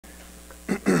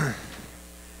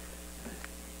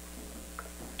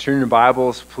Turn your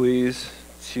Bibles, please,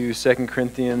 to 2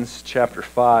 Corinthians chapter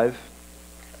 5.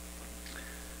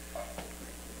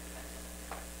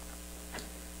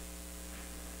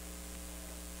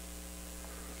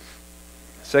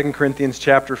 Second Corinthians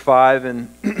chapter 5,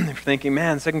 and if you're thinking,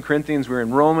 man, 2 Corinthians, we were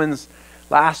in Romans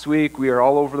last week, we are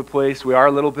all over the place, we are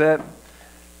a little bit.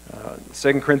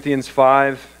 2 Corinthians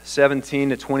 5, 17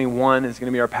 to 21 is going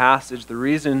to be our passage. The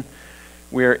reason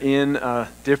we are in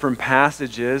different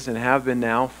passages and have been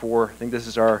now for, I think this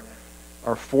is our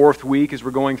fourth week as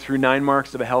we're going through 9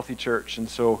 marks of a healthy church. And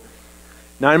so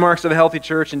 9 marks of a healthy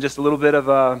church, and just a little bit of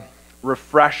a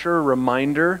refresher,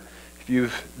 reminder, if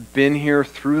you've been here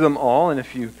through them all, and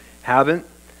if you haven't,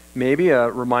 maybe a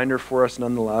reminder for us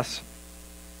nonetheless.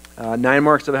 9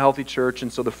 marks of a healthy church,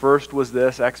 and so the first was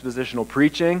this, expositional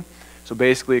preaching. So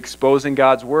basically exposing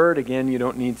God's word. Again, you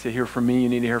don't need to hear from me, you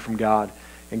need to hear from God.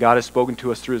 And God has spoken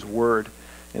to us through His Word.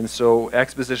 And so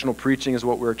expositional preaching is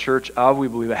what we're a church of. We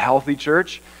believe a healthy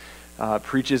church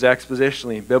preaches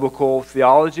expositionally. Biblical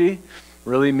theology,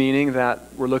 really meaning that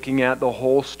we're looking at the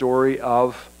whole story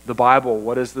of the Bible.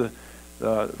 What is the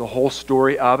whole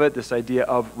story of it? This idea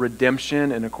of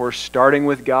redemption, and of course starting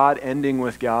with God, ending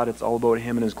with God. It's all about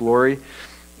Him and His glory,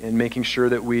 and making sure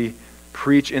that we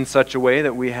preach in such a way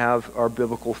that we have our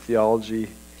biblical theology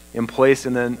in place.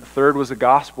 And then third was the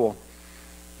gospel.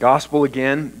 Gospel,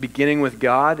 again, beginning with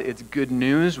God. It's good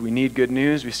news. We need good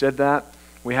news. We said that.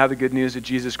 We have the good news of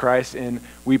Jesus Christ, and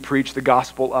we preach the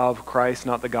gospel of Christ,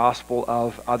 not the gospel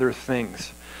of other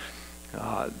things.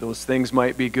 Those things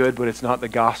might be good, but it's not the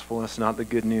gospel. It's not the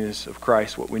good news of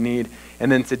Christ, what we need.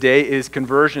 And then today is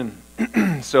conversion.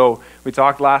 So we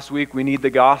talked last week, we need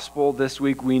the gospel. This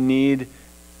week we need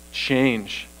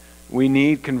change. We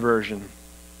need conversion.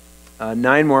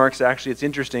 9 marks, actually, it's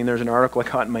interesting. There's an article I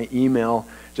got in my email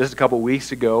just a couple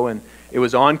weeks ago, and it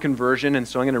was on conversion, and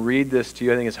so I'm going to read this to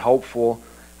you. I think it's helpful.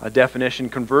 A definition: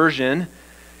 conversion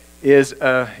is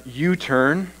a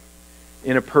U-turn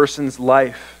in a person's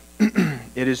life.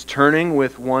 It is turning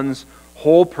with one's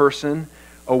whole person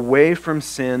away from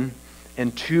sin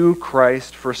and to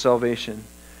Christ for salvation,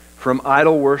 from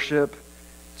idol worship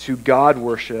to God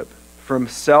worship, from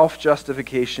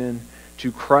self-justification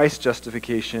to Christ's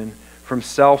justification, from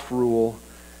self-rule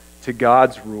to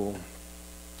God's rule.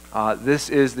 This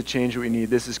is the change that we need.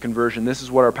 This is conversion. This is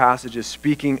what our passage is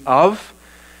speaking of.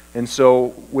 And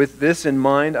so with this in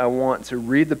mind, I want to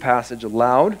read the passage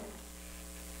aloud.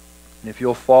 And if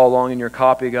you'll follow along in your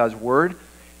copy of God's Word,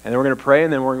 and then we're going to pray,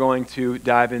 and then we're going to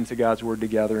dive into God's Word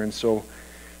together. And so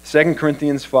 2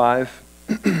 Corinthians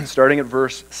 5, starting at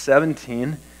verse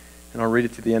 17, and I'll read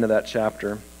it to the end of that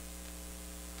chapter.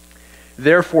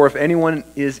 Therefore, if anyone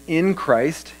is in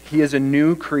Christ, he is a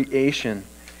new creation.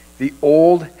 The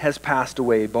old has passed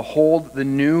away. Behold, the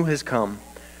new has come.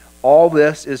 All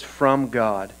this is from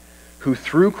God, who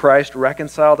through Christ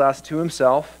reconciled us to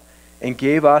Himself and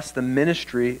gave us the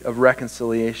ministry of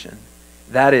reconciliation.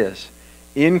 That is,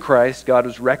 in Christ, God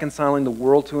was reconciling the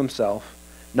world to Himself,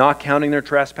 not counting their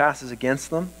trespasses against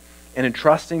them, and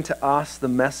entrusting to us the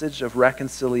message of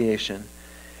reconciliation.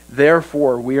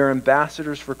 Therefore, we are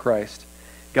ambassadors for Christ,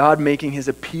 God making His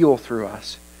appeal through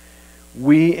us.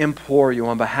 We implore you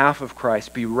on behalf of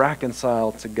Christ, be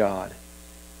reconciled to God.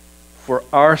 For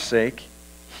our sake,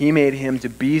 He made Him to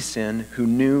be sin who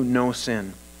knew no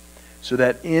sin, so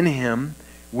that in Him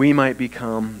we might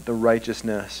become the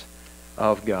righteousness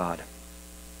of God.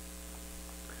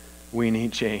 We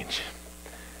need change.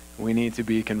 We need to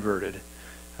be converted.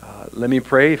 Let me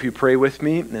pray, if you pray with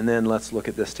me, and then let's look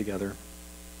at this together.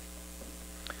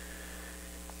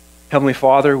 Heavenly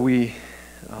Father, we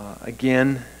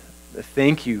again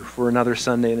thank you for another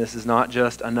Sunday. This is not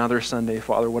just another Sunday,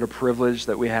 Father. What a privilege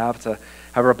that we have to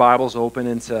have our Bibles open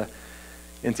and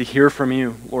to hear from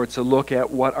you, Lord, to look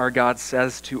at what our God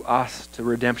says to us, to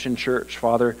Redemption Church.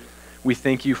 Father, we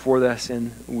thank you for this,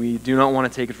 and we do not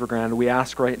want to take it for granted. We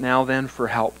ask right now then for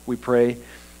help. We pray,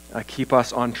 keep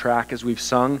us on track as we've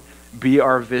sung. Be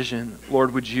our vision.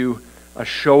 Lord, would you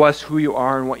show us who you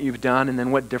are and what you've done, and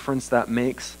then what difference that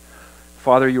makes.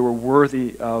 Father, you are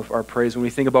worthy of our praise. When we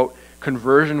think about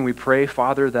conversion, we pray,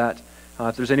 Father, that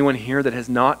if there's anyone here that has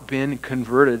not been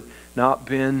converted, not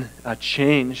been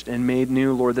changed and made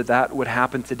new, Lord, that would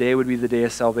happen today, would be the day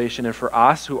of salvation. And for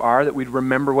us who are, that we'd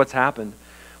remember what's happened.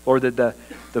 Lord, that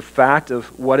the fact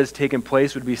of what has taken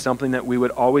place would be something that we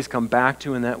would always come back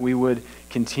to, and that we would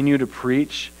continue to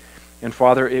preach. And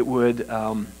Father, it would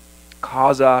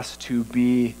cause us to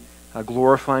be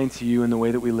glorifying to you in the way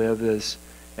that we live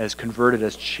as converted,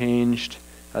 as changed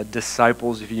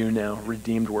disciples of you now,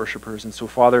 redeemed worshipers. And so,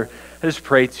 Father, I just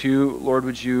pray too, Lord,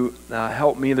 would you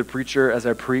help me, the preacher, as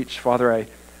I preach. Father,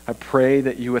 I pray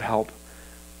that you would help.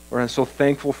 Lord, I'm so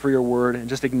thankful for your word, and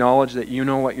just acknowledge that you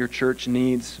know what your church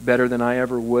needs better than I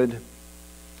ever would.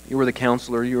 You are the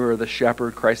counselor. You are the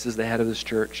shepherd. Christ is the head of this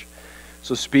church.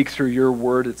 So speak through your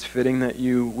word. It's fitting that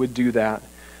you would do that.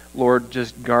 Lord,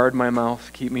 just guard my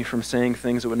mouth. Keep me from saying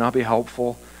things that would not be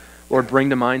helpful. Lord, bring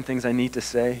to mind things I need to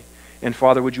say. And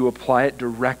Father, would you apply it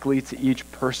directly to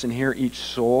each person here, each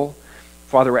soul?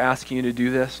 Father, we're asking you to do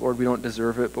this. Lord, we don't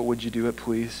deserve it, but would you do it,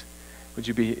 please? Would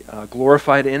you be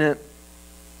glorified in it?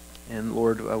 And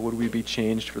Lord, would we be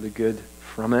changed for the good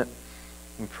from it?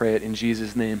 We pray it in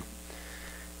Jesus' name.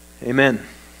 Amen.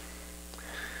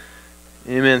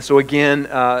 Amen. So again,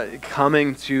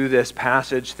 coming to this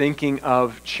passage, thinking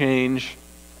of change,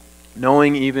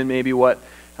 knowing even maybe what,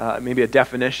 maybe a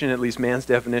definition, at least man's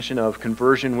definition of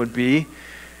conversion would be.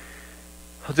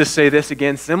 I'll just say this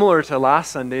again, similar to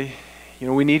last Sunday,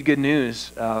 we need good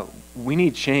news. We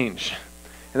need change.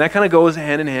 And that kind of goes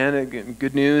hand in hand,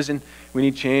 good news and we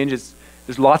need change.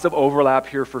 There's lots of overlap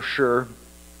here for sure.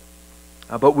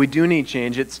 But we do need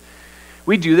change.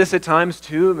 We do this at times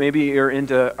too. Maybe you're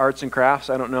into arts and crafts.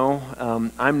 I don't know.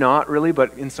 I'm not really,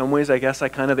 but in some ways I guess I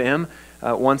kind of am.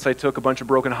 Once I took a bunch of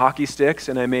broken hockey sticks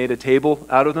and I made a table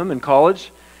out of them in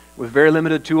college with very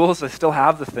limited tools. I still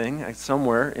have the thing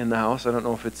somewhere in the house. I don't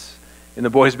know if it's in the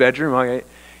boys' bedroom. Okay.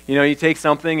 You take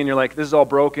something and you're like, this is all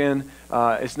broken.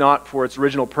 It's not for its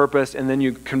original purpose. And then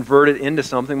you convert it into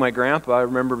something. My grandpa, I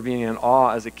remember being in awe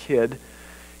as a kid.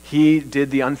 He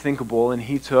did the unthinkable and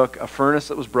he took a furnace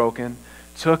that was broken,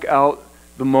 took out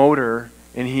the motor,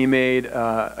 and he made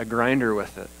a grinder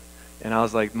with it. And I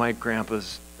was like, my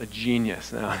grandpa's a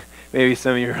genius. Now, maybe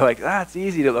some of you are like, that's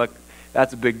easy to look.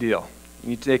 That's a big deal.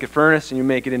 You take a furnace and you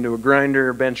make it into a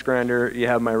grinder, bench grinder, you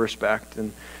have my respect.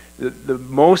 And the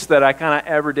most that I kind of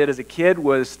ever did as a kid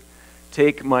was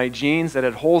take my jeans that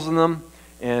had holes in them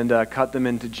and cut them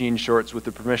into jean shorts with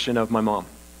the permission of my mom.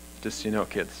 Just,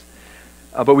 kids.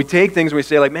 But we take things and we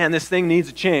say, like, man, this thing needs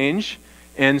a change.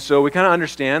 And so we kind of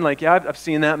understand, like, yeah, I've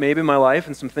seen that maybe in my life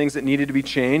and some things that needed to be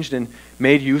changed and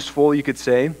made useful, you could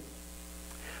say.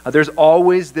 There's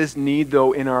always this need,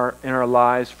 though, in our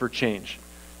lives for change.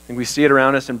 And we see it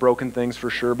around us in broken things for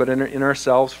sure, but in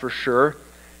ourselves for sure.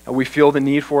 We feel the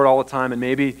need for it all the time. And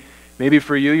maybe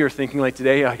for you, you're thinking like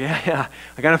today, like, yeah,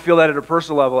 I kind of feel that at a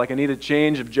personal level, like I need a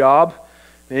change of job.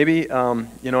 Maybe,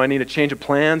 I need a change of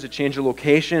plans, a change of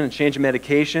location, a change of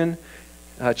medication,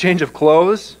 a change of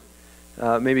clothes.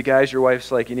 Maybe guys, your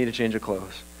wife's like, you need a change of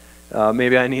clothes.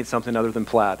 Maybe I need something other than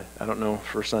plaid. I don't know,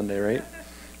 for Sunday, right?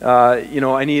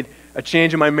 I need a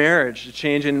change in my marriage, a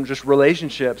change in just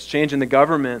relationships, change in the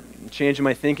government, change in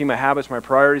my thinking, my habits, my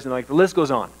priorities, and like the list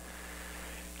goes on.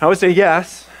 I would say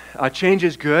yes, change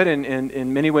is good, and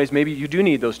in many ways, maybe you do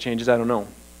need those changes, I don't know.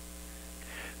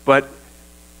 But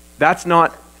that's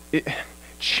not,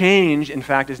 change, in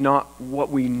fact, is not what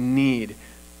we need.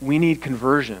 We need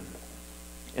conversion.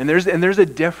 And there's a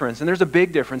difference, and there's a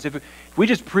big difference. If I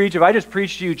just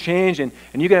preach to you change, and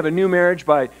you can have a new marriage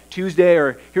by Tuesday,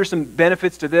 or here's some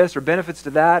benefits to this or benefits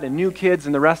to that, and new kids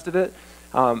and the rest of it,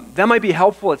 that might be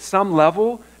helpful at some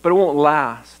level, but it won't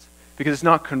last because it's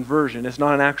not conversion. It's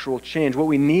not an actual change. What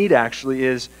we need actually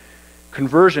is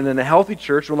conversion, and a healthy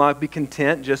church will not be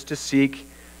content just to seek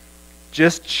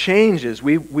just changes.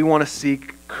 We want to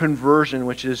seek conversion,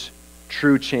 which is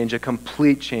true change, a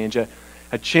complete change, a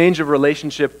change of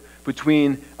relationship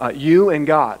between you and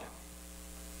God.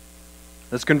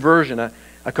 That's conversion,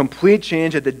 a complete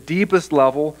change at the deepest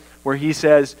level where he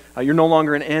says, you're no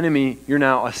longer an enemy, you're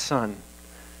now a son.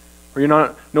 Or you're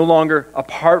no longer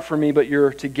apart from me, but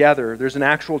you're together. There's an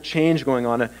actual change going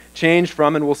on, a change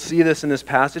from, and we'll see this in this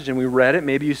passage, and we read it,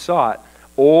 maybe you saw it,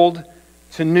 old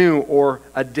to new, or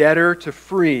a debtor to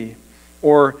free,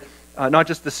 or not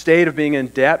just the state of being in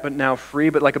debt, but now free,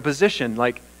 but like a position,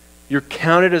 like you're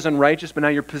counted as unrighteous, but now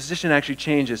your position actually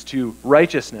changes to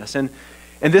righteousness. And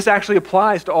this actually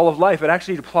applies to all of life. It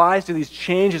actually applies to these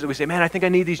changes that we say, man, I think I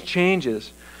need these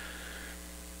changes.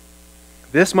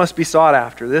 This must be sought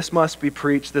after. This must be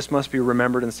preached. This must be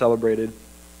remembered and celebrated.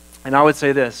 And I would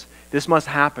say this must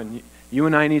happen. You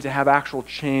and I need to have actual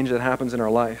change that happens in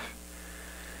our life.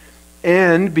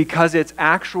 And because it's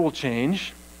actual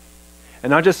change, and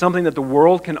not just something that the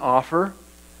world can offer,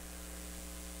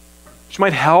 which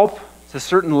might help to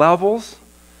certain levels,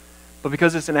 but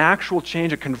because it's an actual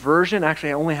change, a conversion,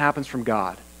 actually it only happens from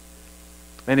God.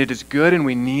 And it is good and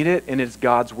we need it, and it's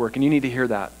God's work. And you need to hear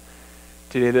that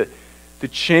today. The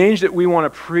change that we want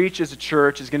to preach as a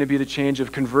church is going to be the change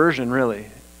of conversion, really.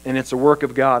 And it's a work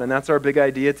of God. And that's our big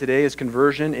idea today, is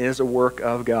conversion is a work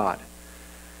of God.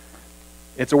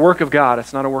 It's a work of God.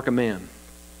 It's not a work of man.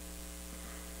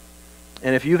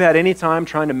 And if you've had any time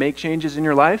trying to make changes in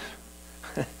your life,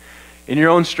 in your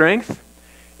own strength,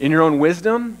 in your own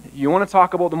wisdom, you want to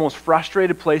talk about the most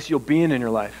frustrated place you'll be in your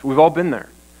life. We've all been there.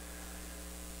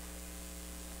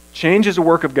 Change is a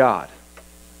work of God.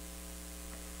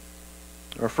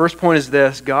 Our first point is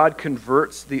this: God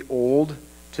converts the old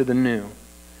to the new.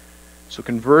 So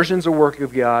conversion's a work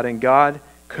of God, and God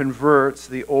converts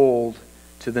the old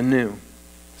to the new.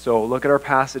 So look at our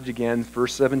passage again,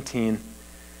 verse 17. It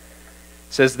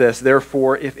says this: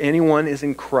 "Therefore, if anyone is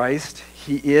in Christ,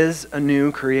 he is a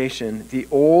new creation. The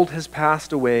old has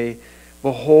passed away.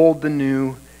 Behold, the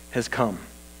new has come."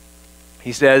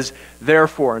 He says,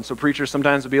 therefore. And so preachers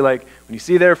sometimes will be like, when you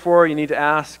see therefore, you need to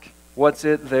ask, what's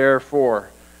it there for?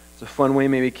 It's a fun way,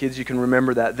 maybe kids, you can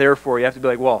remember that. Therefore, you have to be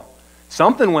like, well,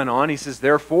 something went on. He says,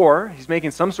 therefore. He's making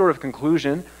some sort of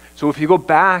conclusion. So if you go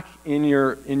back in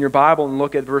your Bible and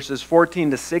look at verses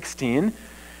 14 to 16, I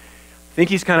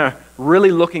think he's kind of really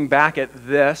looking back at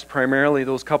this, primarily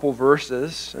those couple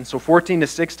verses. And so 14 to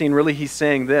 16, really he's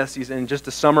saying this. And just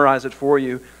to summarize it for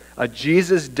you,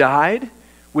 Jesus died,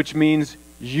 which means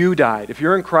you died. If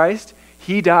you're in Christ,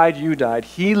 he died, you died.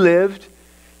 He lives,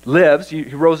 he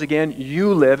rose again,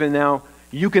 you live, and now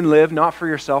you can live not for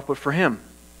yourself, but for him.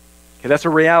 Okay, that's a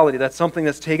reality. That's something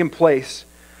that's taken place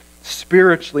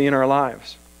spiritually in our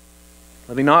lives.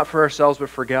 Living not for ourselves, but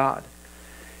for God.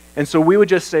 And so we would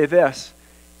just say this: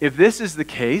 if this is the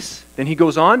case, then he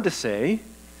goes on to say,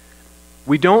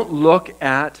 we don't look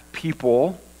at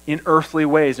people in earthly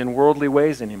ways, in worldly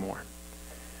ways anymore.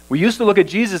 We used to look at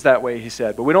Jesus that way, he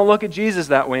said, but we don't look at Jesus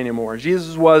that way anymore.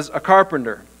 Jesus was a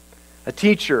carpenter, a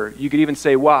teacher. You could even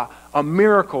say, wow, a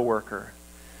miracle worker.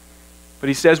 But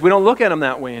he says we don't look at him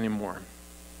that way anymore.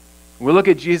 We look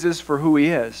at Jesus for who he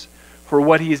is, for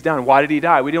what he's done. Why did he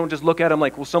die? We don't just look at him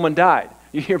like, well, someone died.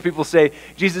 You hear people say,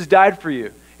 Jesus died for you,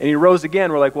 and he rose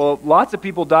again. We're like, well, lots of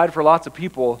people died for lots of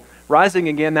people. Rising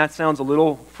again, that sounds a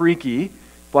little freaky,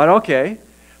 but okay.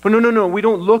 But no, we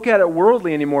don't look at it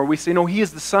worldly anymore. We say, no, he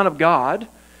is the Son of God,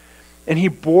 and he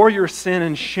bore your sin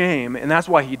and shame, and that's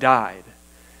why he died.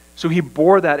 So he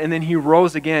bore that, and then he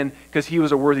rose again because he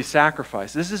was a worthy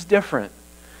sacrifice. This is different.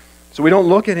 So we don't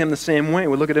look at him the same way.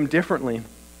 We look at him differently.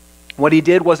 What he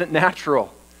did wasn't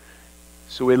natural.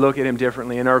 So we look at him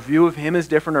differently. And our view of him is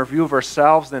different. Our view of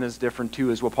ourselves then is different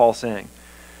too, is what Paul's saying.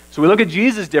 So we look at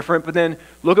Jesus different, but then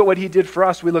look at what he did for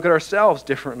us. We look at ourselves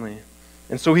differently.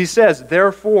 And so he says,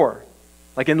 therefore,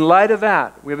 like in light of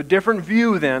that, we have a different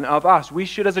view then of us. We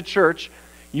should, as a church,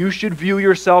 you should view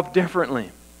yourself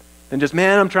differently than just,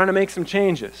 man, I'm trying to make some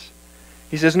changes.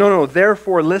 He says, no,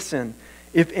 therefore, listen,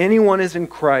 if anyone is in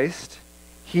Christ,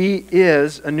 he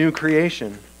is a new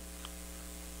creation.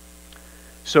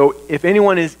 So if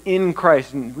anyone is in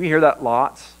Christ, and we hear that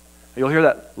lots, you'll hear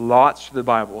that lots through the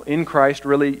Bible. In Christ,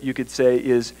 really, you could say,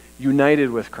 is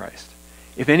united with Christ.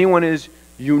 If anyone is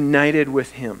united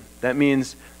with him, that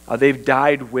means they've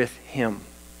died with him.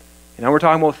 And now we're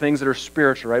talking about things that are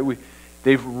spiritual, right?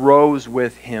 They've rose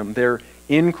with him. They're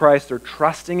in Christ. They're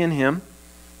trusting in him.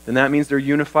 Then that means they're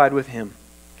unified with him.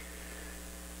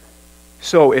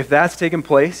 So if that's taken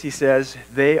place, he says,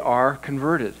 they are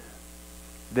converted.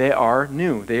 They are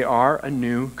new. They are a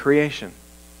new creation.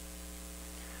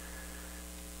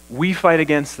 We fight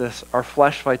against this. Our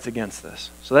flesh fights against this.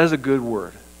 So that is a good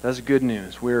word. That's good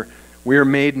news. We're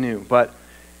made new. But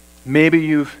maybe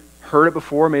you've heard it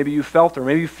before. Maybe you felt it. Or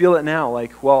maybe you feel it now.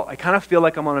 Like, well, I kind of feel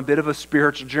like I'm on a bit of a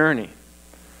spiritual journey.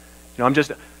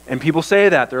 And people say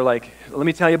that. They're like, let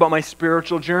me tell you about my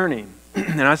spiritual journey.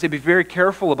 And I say be very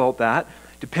careful about that.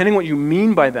 Depending what you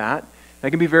mean by that, that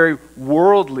can be very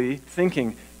worldly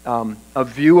thinking, a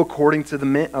view according to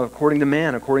man,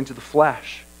 according to the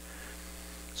flesh.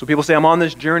 So people say, I'm on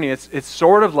this journey. It's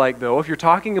sort of like, though, if you're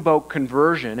talking about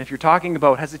conversion, if you're talking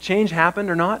about, has the change happened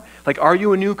or not? Like, are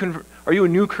you a new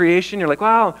creation? You're like,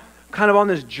 wow, I'm kind of on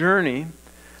this journey.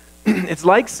 It's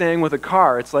like saying with a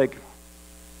car, it's like,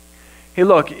 hey,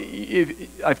 look,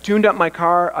 I've tuned up my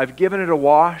car, I've given it a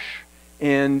wash,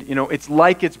 and it's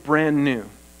like it's brand new,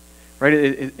 right?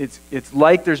 It's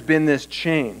like there's been this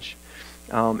change.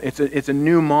 It's a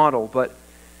new model, but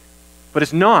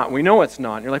it's not. We know it's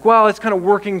not. And you're like, well, it's kind of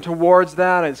working towards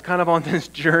that. It's kind of on this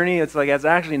journey. It's like, it's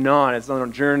actually not. It's on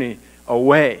a journey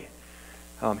away.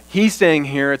 He's saying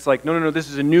here, it's like, no, this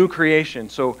is a new creation.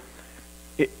 So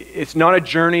it's not a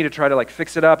journey to try to like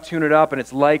fix it up, tune it up, and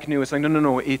it's like new. It's like,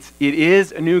 no. It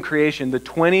is a new creation. The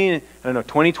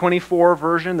 2024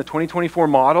 version, the 2024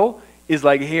 model is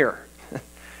like here.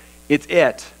 It's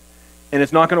it. And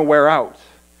it's not going to wear out.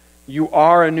 You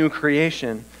are a new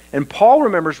creation. And Paul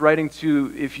remembers writing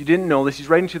to, if you didn't know this, he's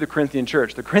writing to the Corinthian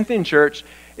church. The Corinthian church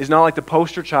is not like the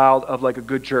poster child of like a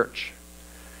good church.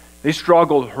 They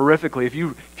struggled horrifically. If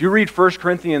you read 1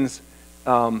 Corinthians,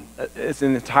 it's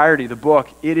in entirety, the book,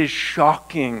 it is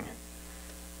shocking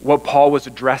what Paul was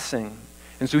addressing.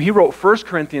 And so he wrote 1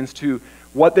 Corinthians to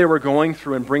what they were going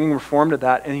through and bringing reform to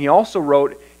that. And he also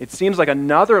wrote, it seems like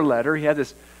another letter. He had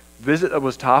this visit that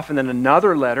was tough, and then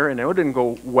another letter, and it didn't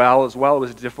go well as well. It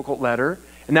was a difficult letter.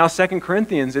 And now 2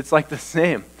 Corinthians, it's like the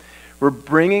same. We're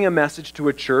bringing a message to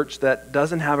a church that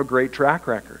doesn't have a great track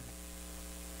record.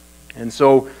 And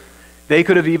so they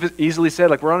could have easily said,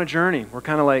 like, we're on a journey. We're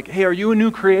kind of like, hey, are you a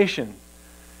new creation?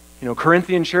 You know,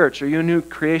 Corinthian church, are you a new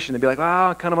creation? They'd be like,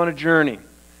 kind of on a journey.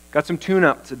 Got some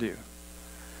tune-up to do.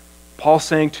 Paul's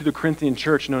saying to the Corinthian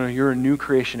church, no, you're a new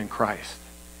creation in Christ.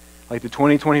 Like the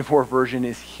 2024 version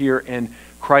is here, and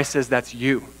Christ says that's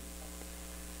you.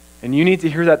 And you need to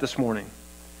hear that this morning.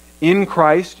 In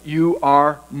Christ, you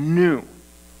are new.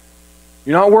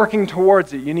 You're not working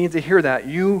towards it. You need to hear that.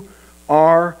 You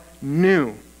are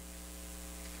new.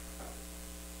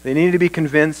 They needed to be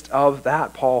convinced of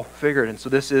that, Paul figured. And so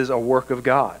this is a work of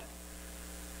God.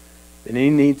 They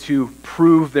need to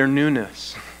prove their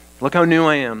newness. Look how new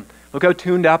I am. Look how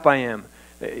tuned up I am.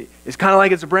 It's kind of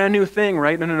like it's a brand new thing,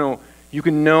 right? No. You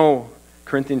can know,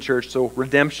 Corinthian church, so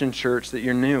Redemption Church, that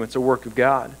you're new. It's a work of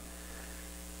God.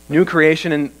 New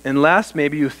creation, unless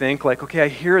maybe you think like, okay, I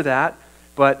hear that,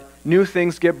 but new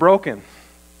things get broken.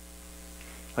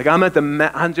 Like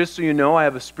I'm just so you know, I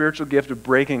have a spiritual gift of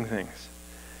breaking things.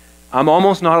 I'm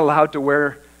almost not allowed to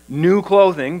wear new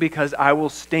clothing because I will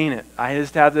stain it. I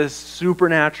just have this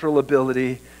supernatural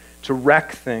ability to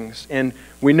wreck things. And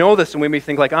we know this, and we may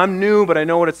think like, I'm new, but I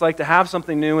know what it's like to have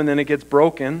something new and then it gets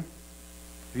broken.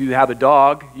 If you have a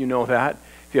dog, you know that.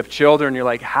 If you have children, you're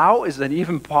like, how is that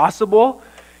even possible?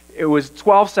 It was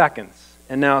 12 seconds,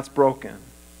 and now it's broken.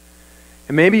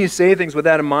 And maybe you say things with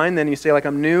that in mind, then you say like,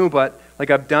 I'm new, but like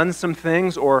I've done some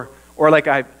things, or like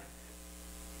I'm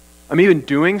even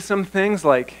doing some things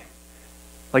like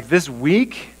this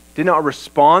week did not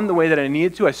respond the way that I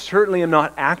needed to. I certainly am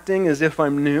not acting as if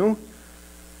I'm new.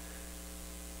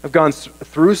 I've gone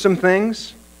through some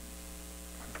things.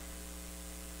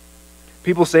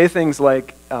 People say things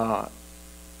like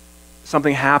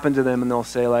something happened to them and they'll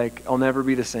say like, I'll never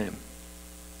be the same.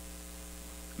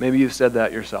 Maybe you've said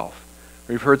that yourself,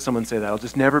 or you've heard someone say that, I'll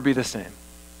just never be the same.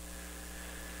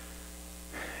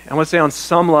 I want to say on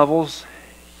some levels,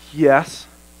 yes,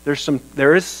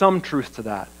 there is some truth to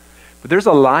that. But there's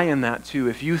a lie in that too.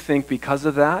 If you think because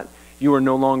of that, you are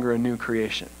no longer a new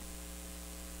creation,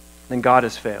 then God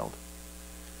has failed.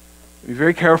 Be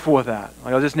very careful with that.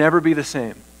 Like, I'll just never be the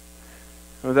same.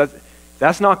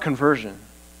 That's not conversion.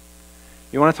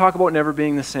 You want to talk about never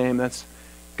being the same, that's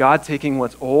God taking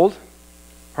what's old,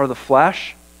 part of the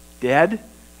flesh, dead,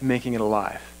 and making it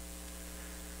alive.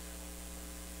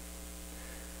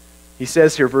 He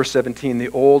says here, verse 17, the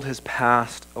old has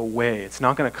passed away. It's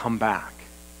not going to come back.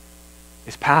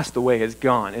 It's passed away. It's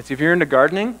gone. If you're into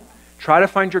gardening, try to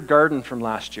find your garden from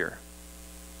last year.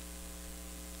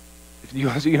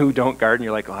 If you who don't garden,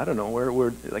 you're like, I don't know,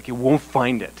 where like you won't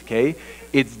find it, okay?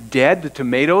 It's dead. The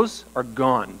tomatoes are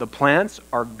gone. The plants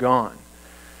are gone.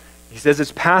 He says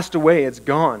it's passed away. It's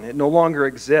gone. It no longer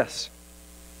exists.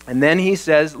 And then he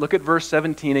says, look at verse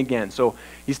 17 again. So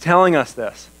he's telling us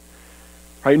this.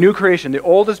 Right, new creation. The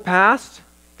old is past.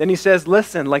 Then he says,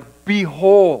 listen, like,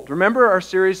 behold. Remember our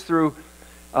series through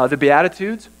the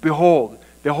Beatitudes? Behold.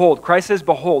 Behold. Christ says,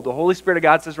 behold. The Holy Spirit of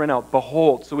God says right now,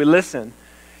 behold. So we listen.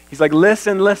 He's like,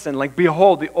 listen, like,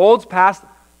 behold. The old's past.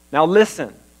 Now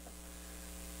listen.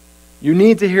 You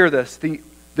need to hear this. The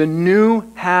new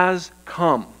has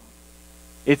come.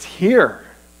 It's here.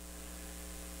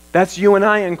 That's you and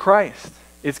I in Christ.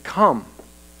 It's come.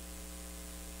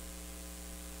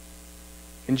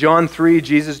 In John 3,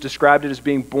 Jesus described it as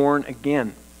being born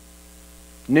again.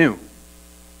 New.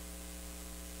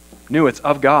 New, it's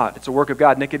of God. It's a work of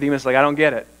God. Nicodemus is like, I don't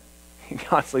get it.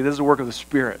 God's like, this is a work of the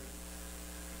Spirit.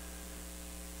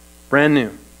 Brand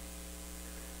new.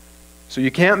 So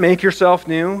you can't make yourself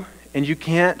new, and you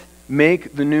can't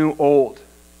make the new old.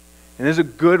 And this is a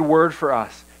good word for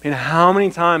us. I mean, how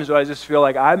many times do I just feel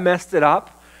like I messed it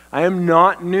up? I am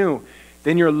not new.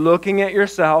 Then you're looking at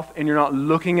yourself and you're not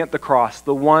looking at the cross,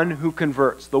 the one who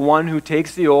converts, the one who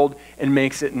takes the old and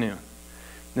makes it new.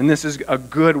 And this is a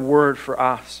good word for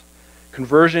us.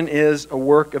 Conversion is a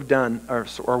work of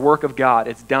or work of God.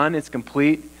 It's done, it's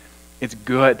complete, it's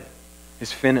good,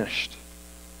 it's finished.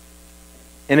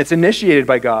 And it's initiated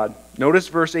by God. Notice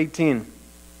verse 18.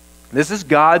 This is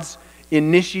God's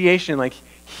initiation. Like,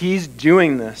 He's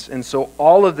doing this. And so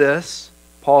all of this,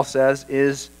 Paul says,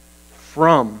 is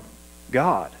from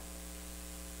God.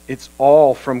 It's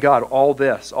all from God. All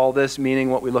this meaning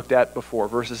what we looked at before,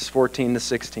 verses 14 to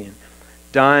 16.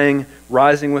 Dying,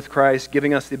 rising with Christ,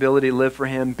 giving us the ability to live for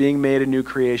Him, being made a new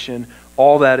creation,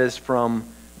 all that is from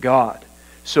God.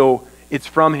 So it's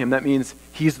from Him. That means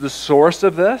He's the source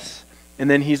of this, and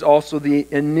then He's also the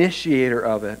initiator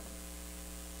of it.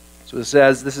 So it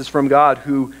says this is from God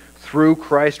who through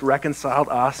Christ reconciled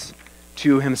us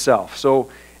to Himself.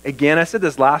 So again, I said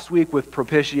this last week with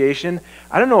propitiation.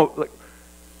 I don't know, like,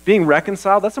 being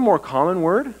reconciled, that's a more common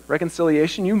word,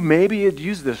 reconciliation. You maybe had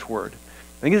used this word.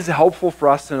 I think it's helpful for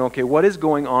us to know, okay, what is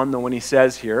going on though when he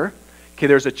says here, okay,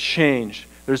 there's a change,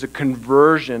 there's a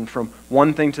conversion from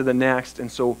one thing to the next.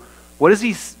 And so what does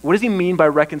he mean by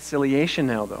reconciliation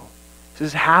now though? This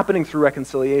is happening through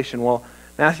reconciliation. Well,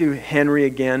 Matthew Henry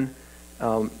again,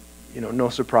 no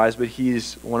surprise, but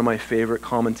he's one of my favorite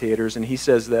commentators, and he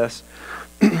says this,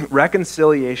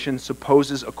 reconciliation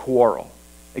supposes a quarrel.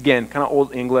 Again, kind of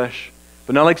old English,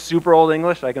 but not like super old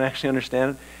English, I can actually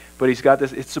understand it, but he's got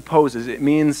this, it supposes, it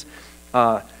means,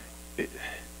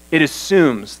 it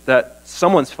assumes that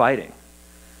someone's fighting.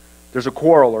 There's a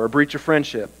quarrel or a breach of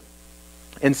friendship,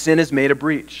 and sin has made a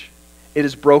breach. It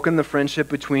has broken the friendship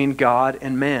between God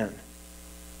and man.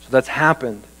 So that's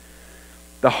happened.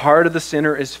 The heart of the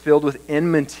sinner is filled with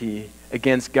enmity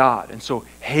against God. And so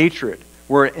hatred,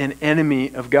 we're an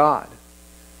enemy of God.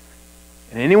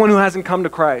 And anyone who hasn't come to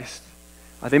Christ,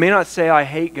 they may not say, I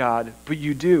hate God, but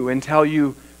you do until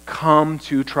you come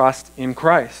to trust in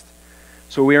Christ.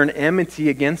 So we are an enmity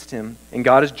against Him, and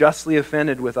God is justly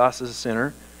offended with us as a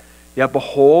sinner. Yet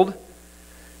behold,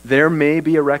 there may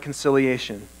be a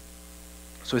reconciliation.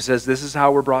 So he says, this is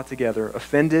how we're brought together.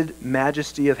 Offended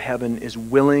majesty of heaven is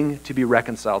willing to be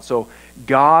reconciled. So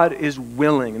God is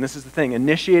willing, and this is the thing,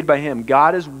 initiated by Him.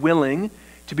 God is willing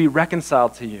to be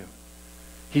reconciled to you.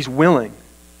 He's willing.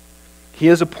 He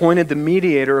has appointed the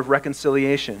mediator of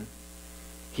reconciliation.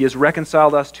 He has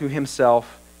reconciled us to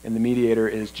Himself, and the mediator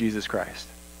is Jesus Christ,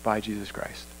 by Jesus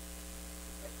Christ.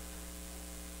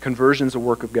 Conversion's a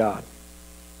work of God.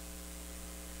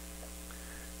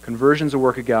 Conversion's a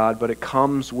work of God, but it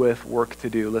comes with work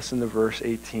to do. Listen to verse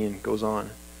 18. It goes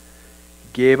on.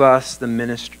 Gave us the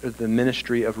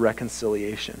ministry of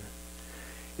reconciliation.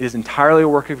 It is entirely a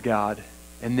work of God,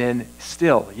 and then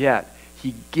still, yet,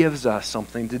 He gives us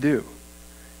something to do.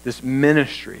 This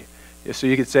ministry. So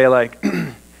you could say like,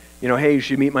 hey, you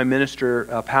should meet my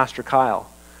minister, Pastor Kyle.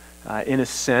 In a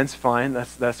sense, fine,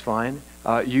 that's fine.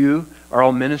 You are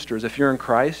all ministers. If you're in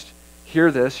Christ, hear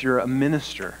this, you're a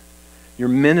minister. You're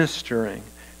ministering.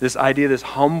 This idea, this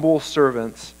humble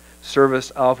service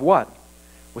of what?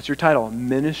 What's your title?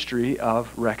 Ministry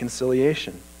of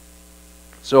reconciliation.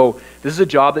 So this is a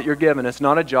job that you're given. It's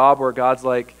not a job where God's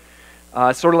like,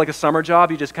 it's sort of like a summer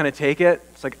job. You just kind of take it.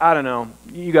 It's like, I don't know,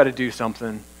 you got to do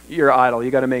something. You're idle.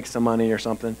 You got to make some money or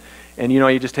something. And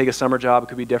you just take a summer job. It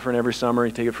could be different every summer.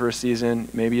 You take it for a season.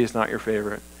 Maybe it's not your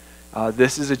favorite.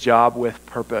 This is a job with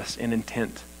purpose and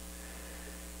intent.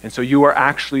 And so you are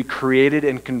actually created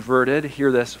and converted,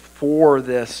 hear this, for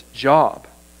this job.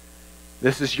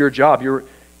 This is your job.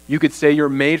 You could say you're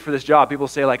made for this job. People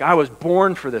say like, I was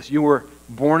born for this. You were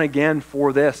born again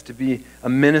for this, to be a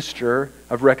minister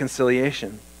of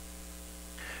reconciliation.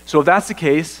 So if that's the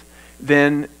case,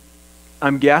 then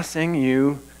I'm guessing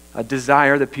you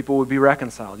desire that people would be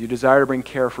reconciled. You desire to bring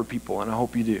care for people, and I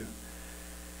hope you do.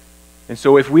 And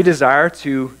so if we desire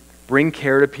to bring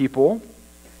care to people,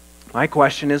 my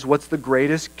question is, what's the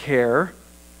greatest care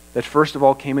that first of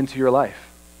all came into your life?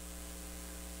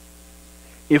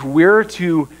 If we're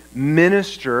to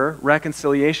minister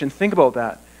reconciliation, think about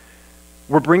that.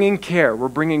 We're bringing care. We're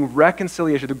bringing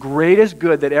reconciliation. The greatest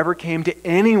good that ever came to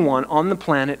anyone on the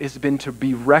planet has been to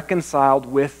be reconciled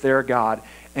with their God.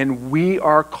 And we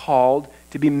are called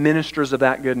to be ministers of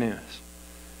that good news.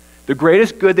 The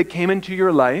greatest good that came into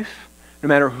your life, no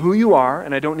matter who you are,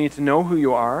 and I don't need to know who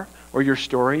you are or your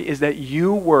story, is that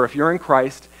you were, if you're in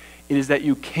Christ, it is that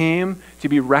you came to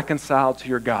be reconciled to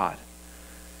your God.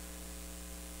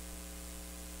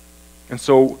 And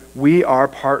so we are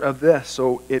part of this.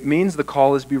 So it means the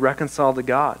call is be reconciled to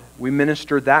God. We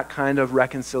minister that kind of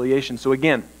reconciliation. So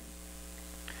again,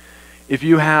 if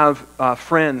you have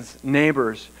friends,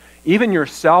 neighbors, even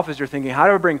yourself as you're thinking, how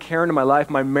do I bring care into my life?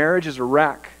 My marriage is a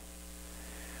wreck.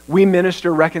 We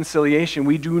minister reconciliation.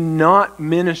 We do not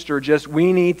minister just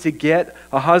we need to get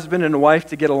a husband and a wife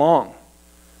to get along.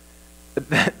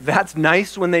 That's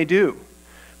nice when they do.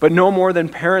 But no more than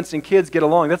parents and kids get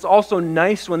along. That's also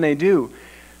nice when they do.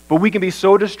 But we can be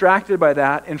so distracted by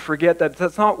that and forget that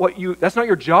that's not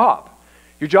your job.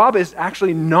 Your job is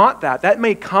actually not that. That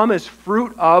may come as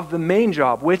fruit of the main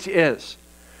job, which is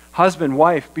husband,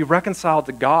 wife, be reconciled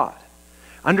to God.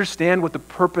 Understand what the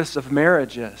purpose of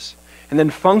marriage is, and then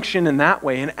function in that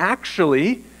way. And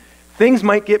actually, things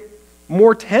might get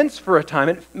more tense for a time.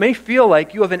 It may feel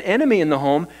like you have an enemy in the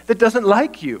home that doesn't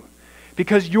like you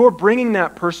because you're bringing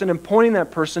that person and pointing that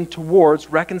person towards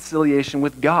reconciliation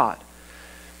with God.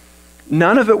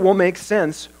 None of it will make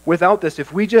sense without this.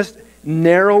 If we just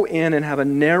narrow in and have a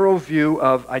narrow view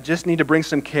of, I just need to bring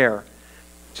some care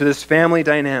to this family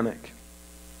dynamic,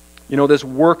 this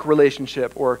work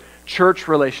relationship or church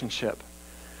relationship,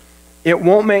 it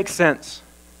won't make sense.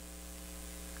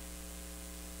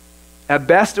 At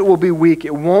best, it will be weak.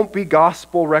 It won't be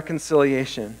gospel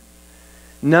reconciliation.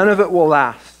 None of it will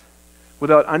last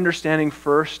without understanding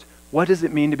first, what does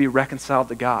it mean to be reconciled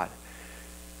to God?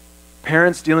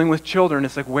 Parents dealing with children,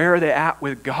 it's like, where are they at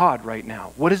with God right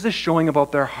now? What is this showing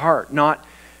about their heart? Not,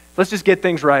 let's just get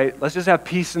things right. Let's just have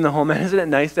peace in the home. And isn't it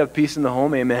nice to have peace in the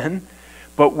home? Amen.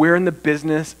 But we're in the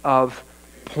business of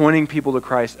pointing people to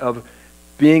Christ, of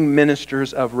being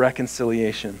ministers of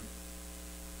reconciliation.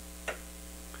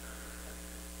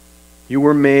 You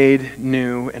were made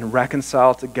new and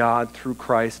reconciled to God through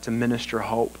Christ to minister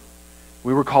hope.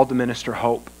 We were called to minister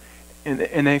hope.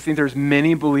 And I think there's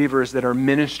many believers that are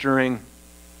ministering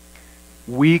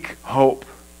weak hope.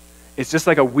 It's just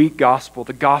like a weak gospel,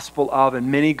 the gospel of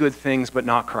and many good things, but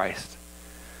not Christ.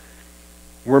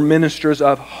 We're ministers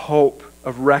of hope,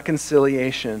 of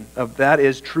reconciliation, of that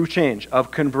is true change,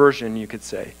 of conversion, you could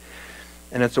say.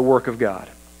 And it's a work of God.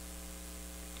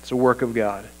 It's a work of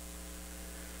God.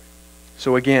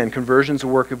 So again, conversion's a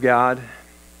work of God,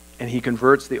 and he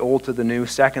converts the old to the new.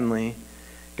 Secondly,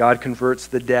 God converts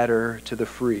the debtor to the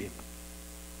free.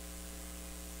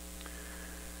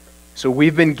 So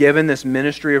we've been given this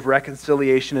ministry of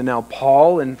reconciliation, and now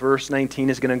Paul in verse 19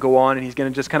 is going to go on and he's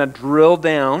going to just kind of drill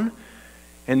down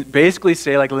and basically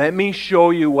say, let me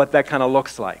show you what that kind of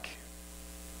looks like.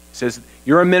 He says,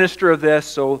 you're a minister of this,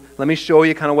 so let me show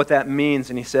you kind of what that means.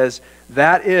 And he says,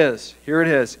 that is, here it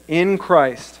is, in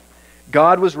Christ,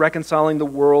 God was reconciling the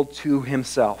world to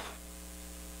himself.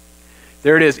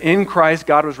 There it is. In Christ,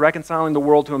 God was reconciling the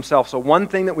world to himself. So one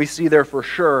thing that we see there for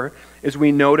sure is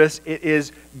we notice it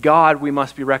is God we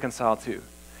must be reconciled to.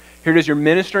 Here it is. You're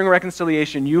ministering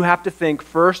reconciliation. You have to think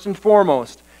first and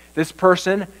foremost, this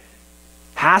person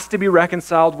has to be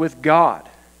reconciled with God.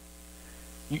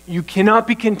 You cannot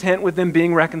be content with them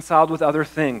being reconciled with other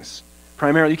things,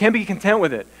 primarily. You can't be content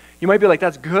with it. You might be like,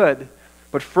 that's good.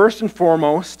 But first and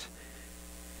foremost,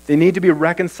 they need to be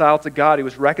reconciled to God. He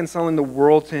was reconciling the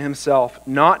world to himself,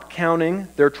 not counting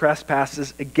their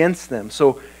trespasses against them.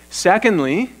 So,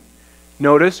 secondly,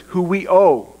 notice who we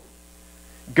owe.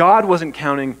 God wasn't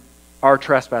counting our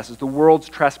trespasses, the world's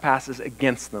trespasses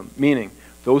against them. Meaning,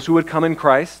 those who would come in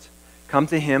Christ, come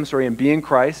to him, and be in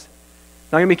Christ,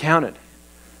 not going to be counted.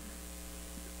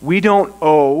 We don't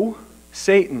owe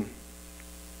Satan.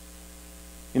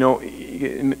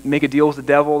 Make a deal with the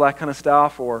devil, that kind of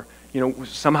stuff, or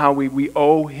somehow we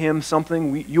owe him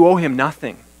something. You owe him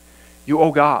nothing. You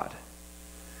owe God.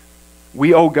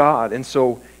 We owe God. And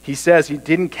so he says he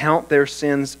didn't count their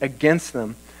sins against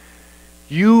them.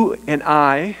 You and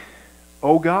I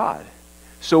owe God.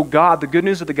 So God, the good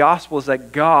news of the gospel is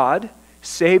that God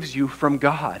saves you from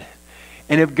God.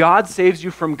 And if God saves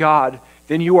you from God,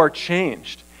 then you are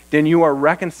changed. Then you are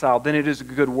reconciled. Then it is a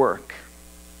good work.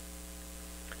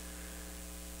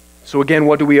 So again,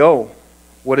 what do we owe?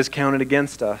 What is counted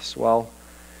against us? Well,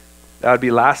 that would be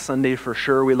last Sunday for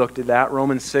sure. We looked at that.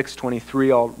 Romans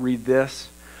 6:23, I'll read this.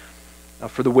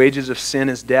 For the wages of sin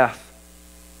is death.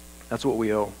 That's what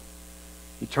we owe.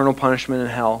 Eternal punishment in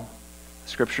hell.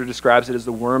 Scripture describes it as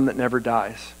the worm that never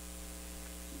dies.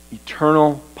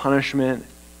 Eternal punishment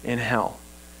in hell.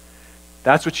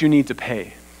 That's what you need to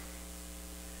pay.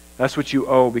 That's what you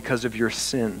owe because of your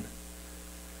sin.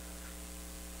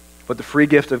 But the free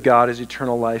gift of God is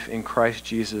eternal life in Christ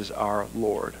Jesus our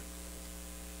Lord.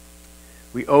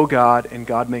 We owe God, and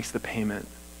God makes the payment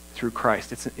through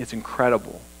Christ. It's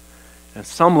incredible. And at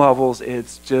some levels,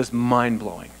 it's just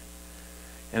mind-blowing.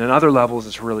 And at other levels,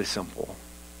 it's really simple.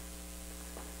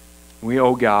 We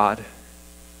owe God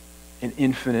an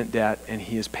infinite debt, and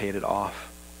he has paid it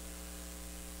off.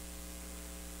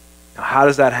 Now, how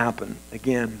does that happen?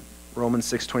 Again, Romans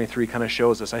 6:23 kind of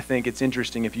shows us. I think it's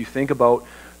interesting if you think about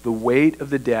the weight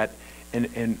of the debt,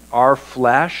 and our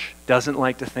flesh doesn't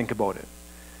like to think about it.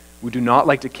 We do not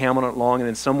like to camel it along, and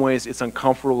in some ways it's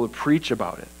uncomfortable to preach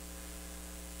about it.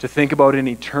 To think about an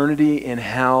eternity in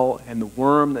hell and the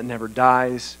worm that never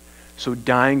dies, So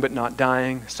dying but not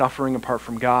dying, suffering apart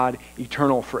from God,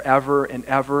 eternal forever and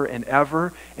ever and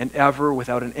ever and ever,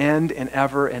 without an end, and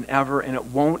ever, and it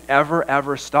won't ever,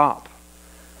 ever stop.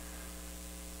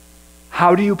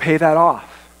 How do you pay that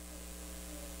off?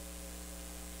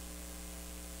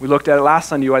 We looked at it last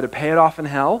Sunday. You either pay it off in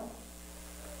hell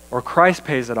or Christ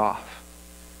pays it off.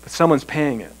 But someone's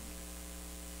paying it.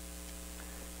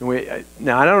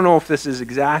 Now, I don't know if this is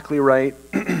exactly right.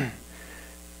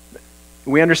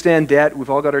 We understand debt.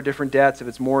 We've all got our different debts. If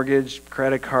it's mortgage,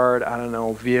 credit card, I don't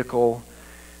know, vehicle.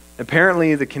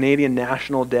 Apparently, the Canadian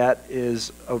national debt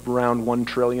is around $1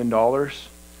 trillion.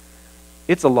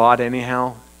 It's a lot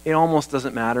anyhow. It almost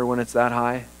doesn't matter when it's that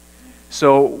high.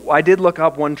 So I did look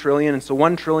up 1 trillion, and so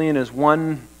 1 trillion is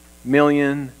 1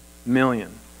 million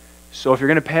million. So if you're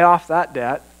going to pay off that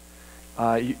debt,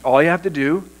 all you have to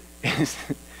do is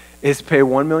pay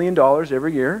 $1 million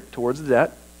every year towards the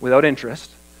debt without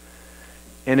interest.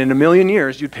 And in 1 million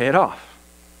years, you'd pay it off.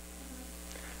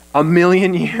 1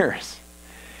 million years.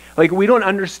 Like, we don't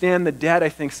understand the debt, I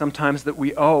think, sometimes that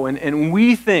we owe. And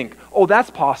we think, oh,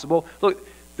 that's possible. Look,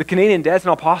 the Canadian debt's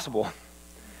not possible.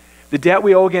 The debt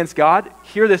we owe against God,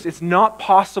 hear this, it's not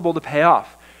possible to pay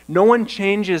off. No one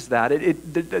changes that.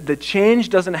 The change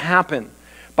doesn't happen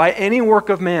by any work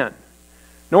of man.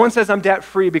 No one says, I'm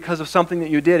debt-free because of something that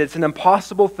you did. It's an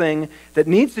impossible thing that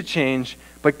needs to change,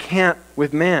 but can't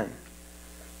with man.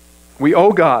 We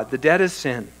owe God. The debt is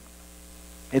sin.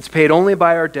 It's paid only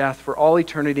by our death for all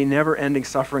eternity, never-ending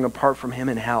suffering apart from Him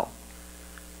in hell.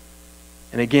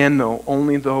 And again, though,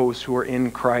 only those who are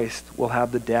in Christ will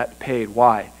have the debt paid.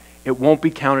 Why? It won't be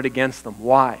counted against them.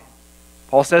 Why?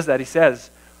 Paul says that. He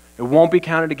says, it won't be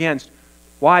counted against.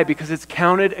 Why? Because it's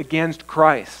counted against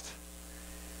Christ.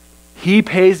 He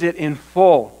pays it in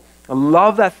full. I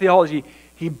love that theology.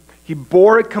 He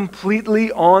bore it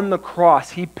completely on the cross.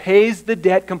 He pays the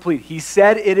debt complete. He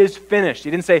said it is finished.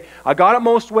 He didn't say, I got it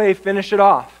most way, finish it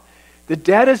off. The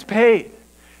debt is paid.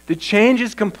 The change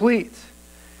is complete.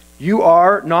 You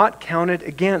are not counted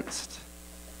against.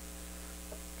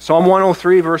 Psalm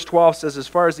 103 verse 12 says, as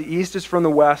far as the east is from the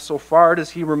west, so far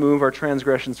does He remove our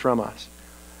transgressions from us.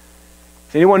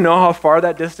 Does anyone know how far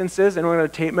that distance is? Anyone got a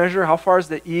tape measure? How far is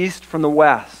the east from the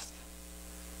west?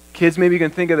 Kids, maybe you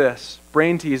can think of this.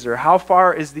 Brain teaser. How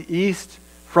far is the east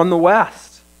from the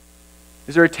west?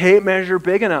 Is there a tape measure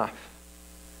big enough?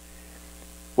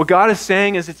 What God is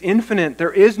saying is it's infinite.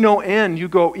 There is no end. You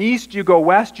go east, you go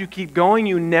west, you keep going,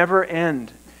 you never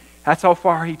end. That's how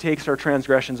far He takes our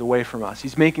transgressions away from us.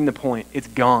 He's making the point. It's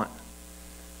gone.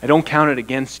 I don't count it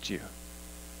against you.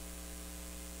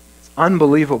 It's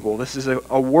unbelievable. This is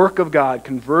a work of God.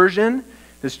 Conversion,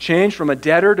 this change from a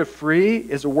debtor to free,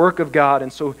 is a work of God.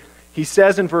 And so He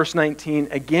says in verse 19,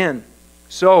 again,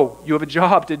 so you have a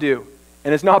job to do,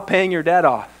 and it's not paying your debt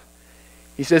off.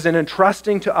 He says, in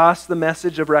entrusting to us the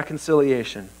message of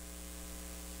reconciliation.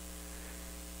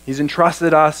 He's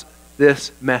entrusted us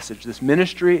this message, this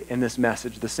ministry and this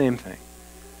message, the same thing.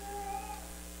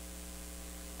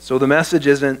 So the message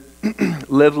isn't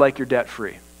live like you're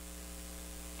debt-free.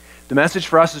 The message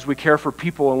for us as we care for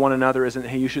people and one another isn't,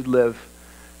 hey, you should live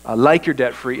like you're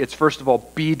debt-free. It's first of all,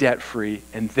 be debt-free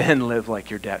and then live like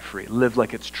you're debt-free. Live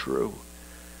like it's true.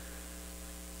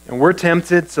 And we're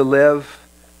tempted to live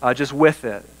just with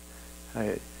it.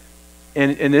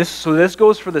 And this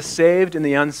goes for the saved and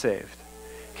the unsaved.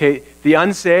 Okay, the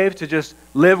unsaved to just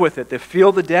live with it. They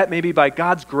feel the debt, maybe by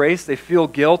God's grace, they feel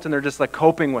guilt and they're just like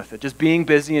coping with it. Just being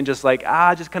busy and just like,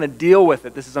 just kind of deal with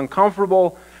it. This is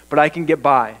uncomfortable, but I can get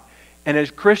by. And as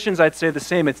Christians, I'd say the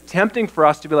same. It's tempting for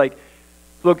us to be like,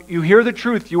 look, you hear the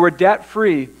truth, you are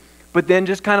debt-free, but then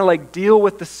just kind of like deal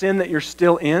with the sin that you're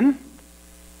still in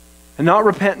and not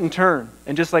repent and turn.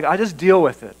 And just like, I just deal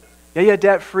with it. Yeah,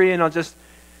 debt-free, and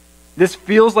this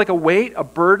feels like a weight, a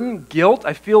burden, guilt.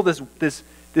 I feel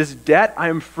this debt, I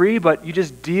am free, but you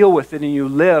just deal with it and you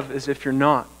live as if you're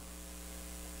not.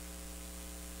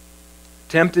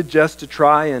 Tempted just to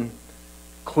try and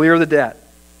clear the debt.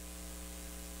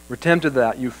 We're tempted to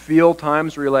that. You feel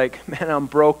times where you're like, man, I'm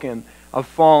broken. I've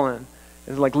fallen.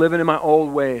 It's like living in my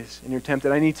old ways. And you're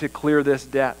tempted, I need to clear this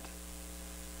debt.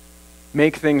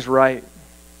 Make things right.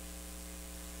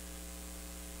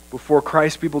 Before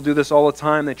Christ, people do this all the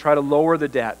time. They try to lower the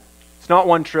debt. It's not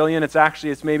 1 trillion.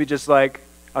 It's maybe just like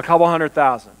a couple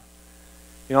 100,000.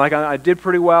 You know, like I did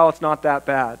pretty well. It's not that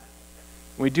bad.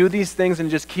 We do these things and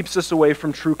it just keeps us away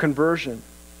from true conversion.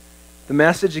 The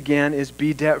message again is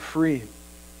be debt-free.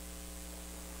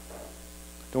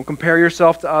 Don't compare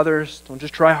yourself to others. Don't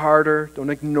just try harder. Don't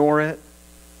ignore it.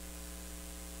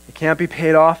 It can't be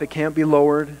paid off. It can't be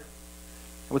lowered.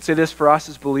 I would say this for us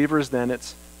as believers then.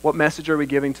 It's What message are we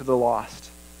giving to the lost?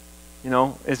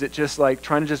 Is it just like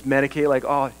trying to just medicate, like,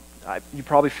 you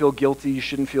probably feel guilty, you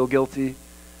shouldn't feel guilty.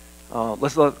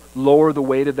 Let's lower the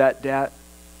weight of that debt.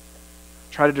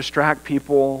 Try to distract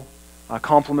people,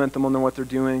 compliment them on what they're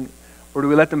doing. Or do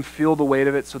we let them feel the weight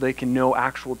of it so they can know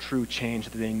actual true change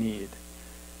that they need?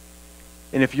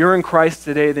 And if you're in Christ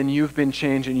today, then you've been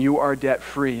changed and you are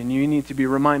debt-free. And you need to be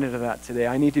reminded of that today.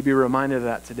 I need to be reminded of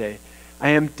that today.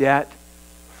 I am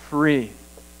debt-free.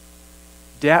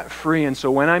 Debt-free. And so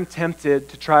when I'm tempted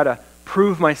to try to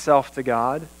prove myself to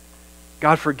God,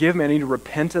 God forgive me, I need to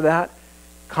repent of that.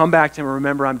 Come back to Him and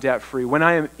remember I'm debt-free. When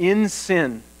I am in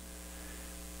sin,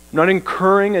 I'm not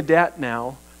incurring a debt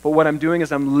now, but what I'm doing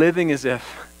is I'm living as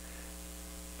if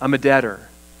I'm a debtor.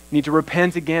 You need to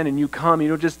repent again, and you come. You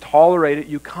don't just tolerate it.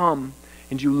 You come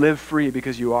and you live free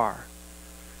because you are.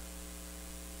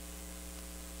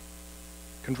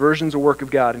 Conversion's a work of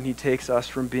God, and He takes us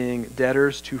from being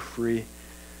debtors to free.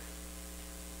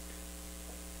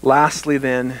 Lastly,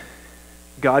 then,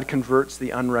 God converts the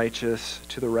unrighteous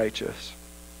to the righteous.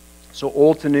 So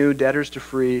old to new, debtors to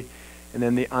free, and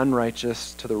then the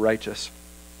unrighteous to the righteous.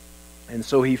 And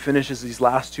so he finishes these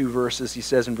last two verses. He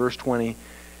says in verse 20,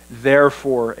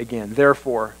 therefore, again,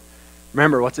 therefore.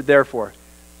 Remember, what's it there for?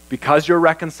 Because you're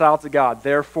reconciled to God,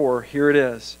 therefore, here it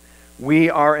is. We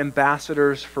are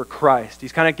ambassadors for Christ.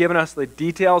 He's kind of given us the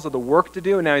details of the work to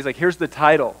do, and now he's like, here's the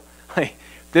title.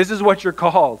 This is what you're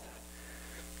called.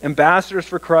 Ambassadors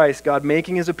for Christ, God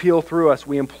making His appeal through us.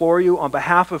 We implore you on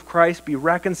behalf of Christ, be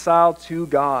reconciled to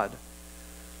God.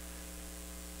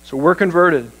 So we're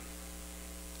converted,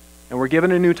 and we're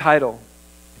given a new title.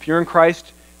 If you're in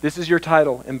Christ, this is your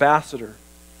title, ambassador.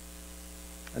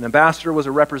 An ambassador was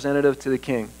a representative to the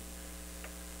king.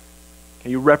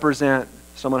 You represent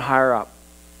someone higher up.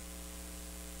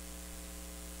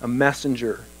 A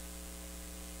messenger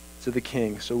to the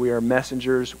king. So we are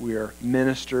messengers, we are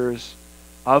ministers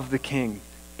of the king.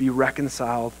 Be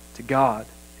reconciled to God.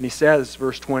 And he says,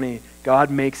 verse 20, God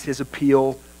makes His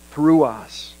appeal through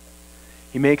us.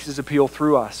 He makes His appeal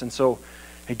through us. And so,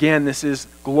 again, this is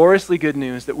gloriously good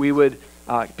news that we would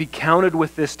be counted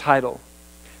with this title,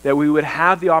 that we would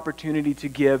have the opportunity to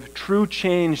give true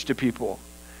change to people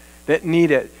that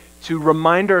need it, to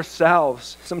remind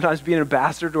ourselves, sometimes be an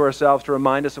ambassador to ourselves, to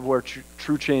remind us of where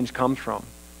true change comes from.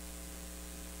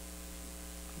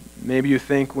 Maybe you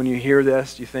think, when you hear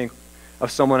this, you think of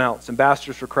someone else,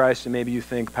 ambassadors for Christ, and maybe you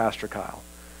think Pastor Kyle,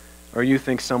 or you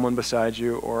think someone beside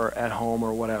you, or at home,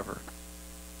 or whatever.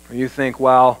 Or you think,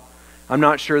 well, I'm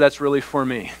not sure that's really for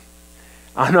me.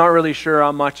 I'm not really sure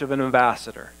I'm much of an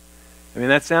ambassador. I mean,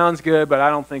 that sounds good, but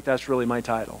I don't think that's really my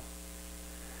title.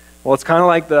 Well, it's kind of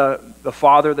like the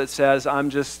father that says, I'm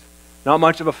just not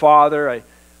much of a father.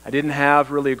 I didn't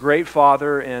have really a great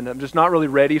father, and I'm just not really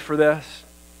ready for this.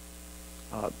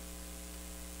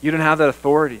 You don't have that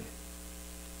authority.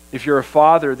 If you're a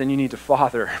father, then you need to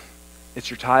father. It's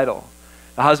your title.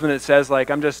 The husband that says,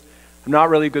 like, I'm not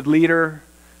really a good leader.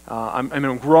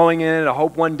 I'm growing in it. I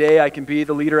hope one day I can be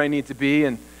the leader I need to be.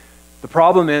 And the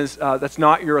problem is that's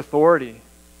not your authority.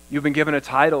 You've been given a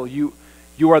title. You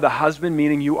are the husband,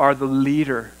 meaning you are the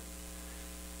leader.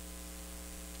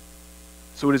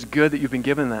 So it is good that you've been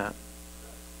given that.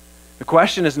 The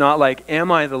question is not like,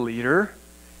 am I the leader?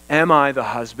 Am I the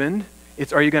husband?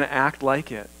 It's, are you going to act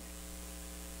like it?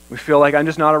 We feel like I'm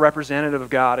just not a representative of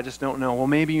God. I just don't know. Well,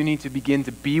 maybe you need to begin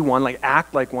to be one, like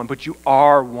act like one, but you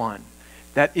are one.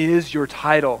 That is your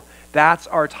title. That's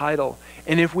our title.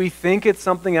 And if we think it's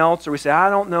something else, or we say, I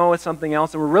don't know, it's something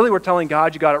else, and we're telling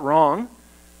God you got it wrong.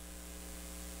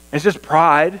 It's just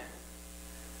pride.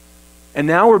 And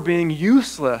now we're being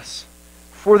useless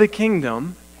for the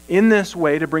kingdom in this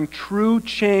way to bring true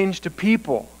change to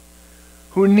people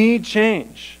who need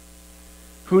change,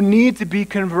 who need to be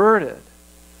converted.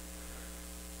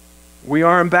 We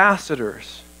are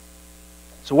ambassadors.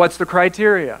 So what's the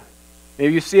criteria?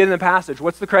 Maybe you see it in the passage.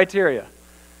 What's the criteria?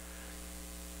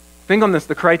 Think on this.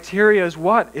 The criteria is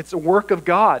what? It's a work of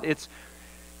God.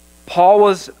 Paul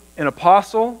was an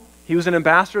apostle. He was an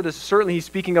ambassador. This is certainly he's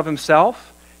speaking of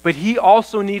himself. But he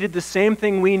also needed the same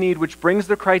thing we need, which brings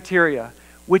the criteria,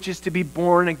 which is to be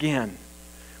born again,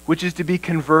 which is to be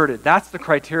converted. That's the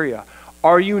criteria.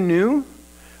 Are you new?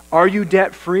 Are you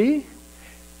debt-free?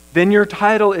 Then your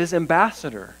title is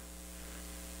ambassador.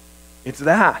 It's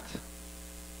that.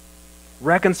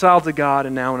 Reconciled to God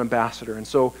and now an ambassador. And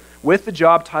so with the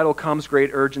job title comes great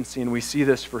urgency, and we see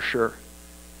this for sure.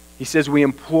 He says, we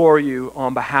implore you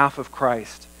on behalf of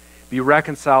Christ, be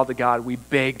reconciled to God. We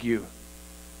beg you.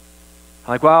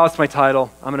 I'm like, well, it's my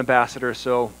title. I'm an ambassador,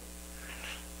 so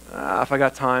if I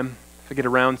got time, if I get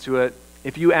around to it,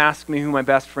 If you ask me who my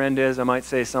best friend is, I might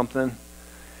say something.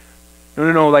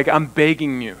 No, like I'm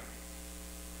begging you.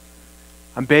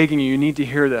 I'm begging you, you need to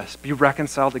hear this. Be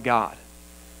reconciled to God.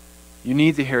 You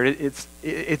need to hear it.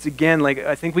 It's again, like,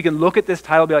 I think we can look at this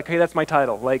title and be like, hey, that's my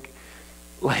title.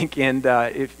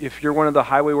 If you're one of the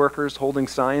highway workers holding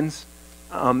signs,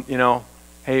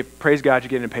 hey, praise God, you're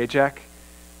getting a paycheck.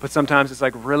 But sometimes it's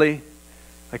like, really?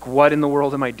 Like, what in the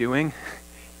world am I doing?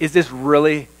 Is this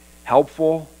really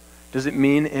helpful? Does it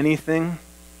mean anything?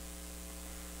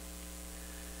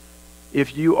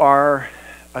 If you are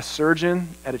a surgeon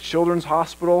at a children's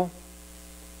hospital,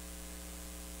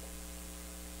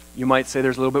 you might say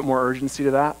there's a little bit more urgency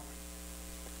to that.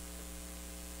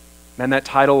 Man, that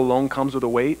title alone comes with a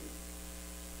weight.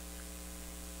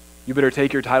 You better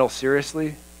take your title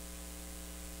seriously.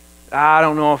 I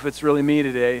don't know if it's really me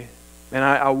today, and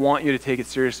I want you to take it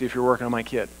seriously if you're working on my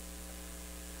kid.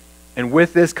 And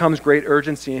with this comes great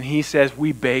urgency, and he says,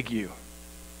 we beg you,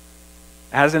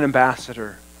 as an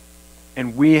ambassador,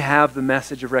 and we have the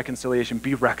message of reconciliation,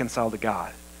 be reconciled to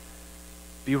God.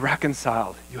 Be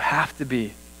reconciled. You have to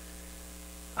be.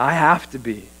 I have to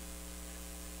be.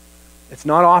 It's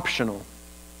not optional.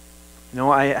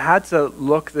 I had to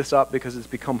look this up because it's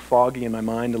become foggy in my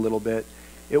mind a little bit.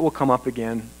 It will come up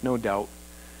again, no doubt.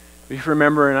 But if you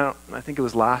remember, and I think it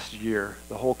was last year,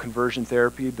 the whole conversion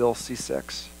therapy, Bill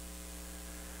C-6.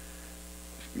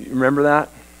 You remember that?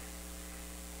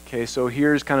 Okay, so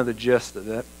here's kind of the gist of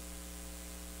it.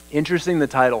 Interesting, the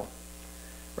title,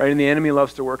 right? And the enemy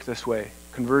loves to work this way.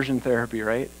 Conversion therapy,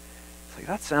 right? It's like,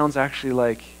 that sounds actually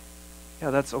like, yeah,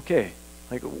 that's okay.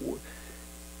 Like,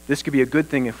 this could be a good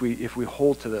thing if we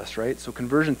hold to this, right? So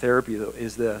conversion therapy, though,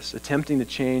 is this: attempting to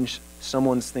change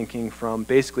someone's thinking from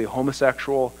basically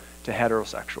homosexual to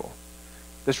heterosexual.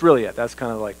 That's really it. That's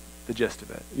kind of like the gist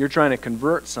of it. You're trying to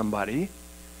convert somebody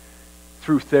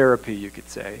through therapy, you could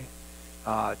say,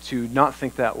 to not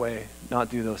think that way, not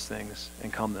do those things,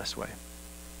 and come this way.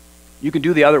 You can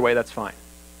do the other way, that's fine.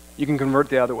 You can convert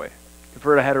the other way.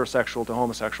 Convert a heterosexual to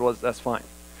homosexual, that's fine.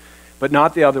 But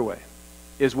not the other way,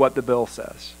 is what the bill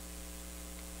says.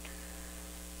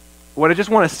 What I just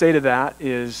want to say to that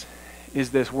is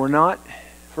this: we're not,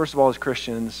 first of all, as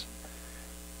Christians,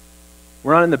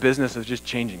 we're not in the business of just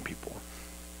changing people.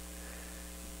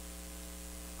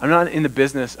 I'm not in the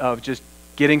business of just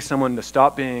getting someone to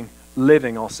stop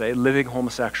living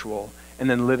homosexual, and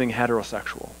then living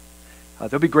heterosexual.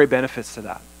 There'll be great benefits to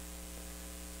that.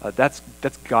 That's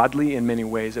godly in many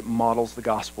ways. It models the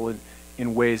gospel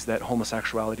in ways that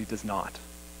homosexuality does not.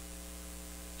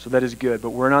 So that is good,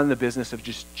 but we're not in the business of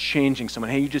just changing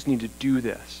someone. Hey, you just need to do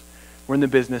this. We're in the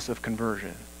business of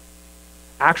conversion.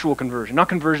 Actual conversion, not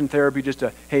conversion therapy just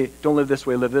to, hey, don't live this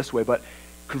way, but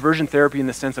conversion therapy in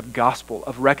the sense of gospel,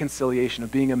 of reconciliation,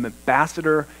 of being an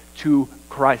ambassador to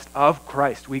Christ, of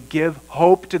Christ. We give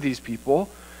hope to these people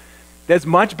that's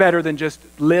much better than just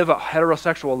live a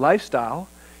heterosexual lifestyle.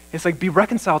 It's like, be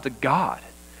reconciled to God.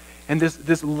 And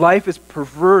this life is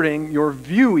perverting your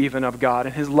view even of God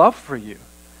and his love for you.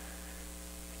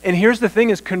 And here's the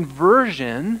thing is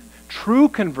conversion, true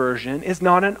conversion, is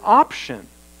not an option.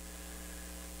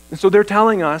 And so they're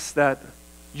telling us that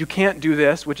you can't do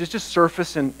this, which is just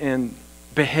surface and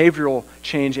behavioral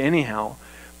change anyhow.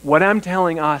 What I'm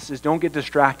telling us is don't get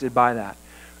distracted by that.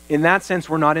 In that sense,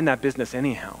 we're not in that business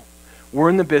anyhow. We're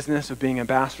in the business of being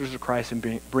ambassadors of Christ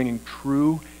and bringing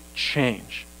true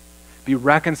change. Be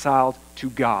reconciled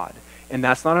to God. And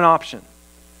that's not an option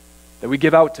that we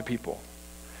give out to people.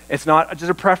 It's not just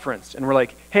a preference. And we're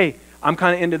like, hey, I'm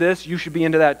kind of into this. You should be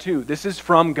into that too. This is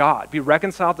from God. Be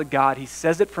reconciled to God. He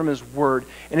says it from his word.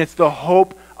 And it's the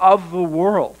hope of the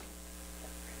world.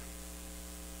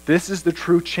 This is the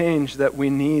true change that we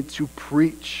need to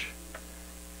preach.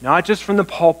 Not just from the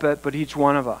pulpit, but each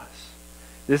one of us.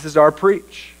 This is our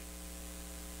preach.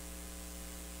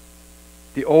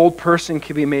 The old person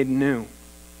can be made new.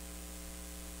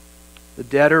 The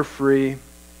dead are free.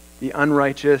 The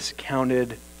unrighteous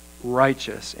counted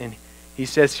righteous. And he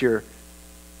says here,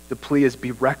 the plea is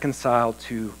be reconciled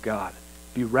to God.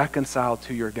 Be reconciled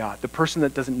to your God. The person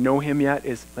that doesn't know him yet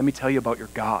is, let me tell you about your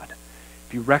God.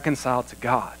 Be reconciled to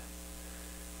God.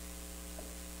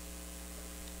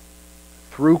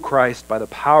 Through Christ, by the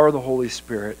power of the Holy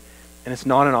Spirit. And it's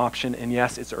not an option, and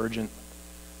yes, it's urgent.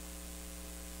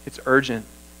 It's urgent.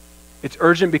 It's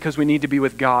urgent because we need to be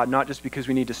with God, not just because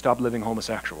we need to stop living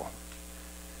homosexual.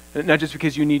 Not just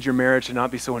because you need your marriage to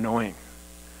not be so annoying.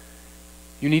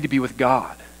 You need to be with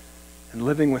God and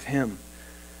living with him.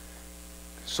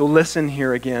 So listen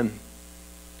here again.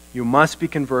 You must be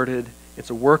converted. It's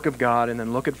a work of God. And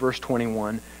then look at verse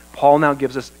 21. Paul now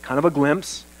gives us kind of a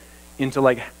glimpse into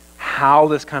like how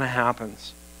this kind of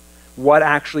happens, what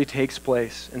actually takes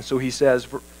place. And so he says,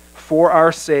 for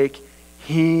our sake,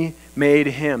 he made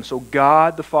him. So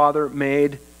God the Father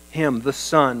made him, the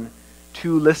Son,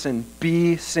 to, listen,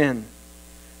 be sin,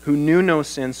 who knew no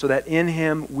sin, so that in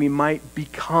him we might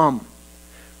become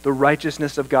the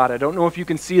righteousness of God. I don't know if you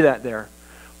can see that there.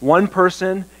 One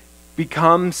person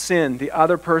becomes sin. The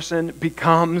other person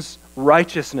becomes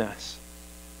righteousness.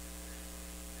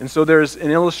 And so there's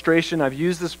an illustration. I've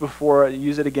used this before. I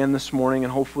use it again this morning,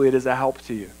 and hopefully it is a help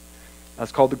to you.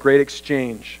 That's called the Great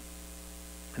Exchange.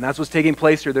 And that's what's taking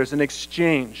place here. There's an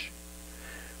exchange.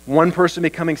 One person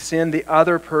becoming sin, the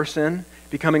other person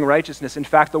becoming righteousness. In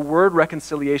fact, the word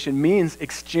reconciliation means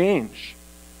exchange.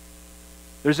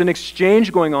 There's an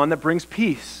exchange going on that brings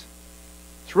peace.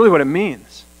 It's really what it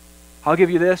means. I'll give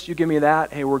you this, you give me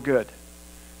that, hey, we're good.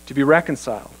 To be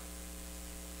reconciled.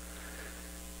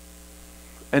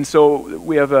 And so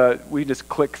we just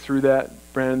click through that,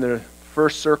 Brandon. The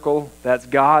first circle, that's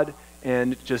God,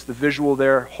 and just the visual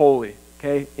there, holy.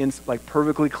 Okay, like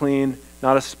perfectly clean,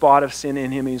 not a spot of sin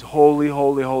in him. He's holy,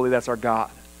 holy, holy. That's our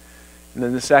God. And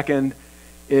then the second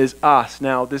is us.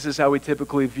 Now, this is how we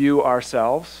typically view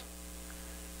ourselves,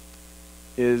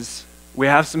 is we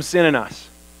have some sin in us.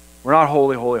 We're not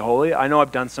holy, holy, holy. I know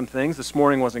I've done some things. This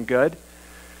morning wasn't good.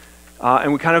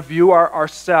 And we kind of view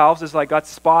ourselves as like got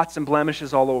spots and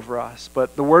blemishes all over us.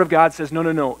 But the Word of God says,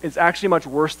 no. It's actually much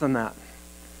worse than that.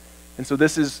 And so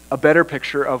this is a better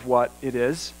picture of what it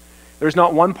is. There's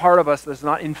not one part of us that's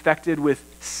not infected with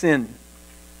sin,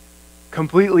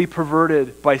 completely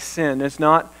perverted by sin. It's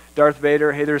not Darth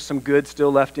Vader, hey, there's some good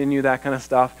still left in you, that kind of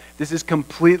stuff. This is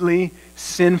completely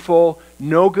sinful,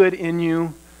 no good in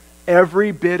you,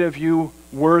 every bit of you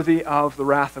worthy of the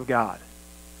wrath of God.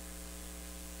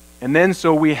 And then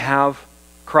so we have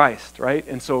Christ, right?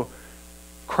 And so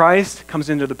Christ comes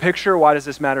into the picture. Why does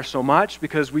this matter so much?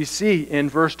 Because we see in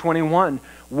verse 21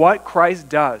 what Christ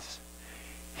does.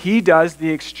 He does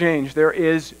the exchange. There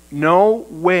is no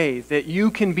way that you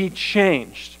can be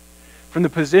changed from the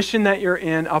position that you're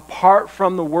in apart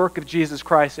from the work of Jesus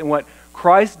Christ. And what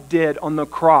Christ did on the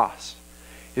cross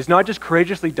is not just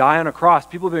courageously die on a cross.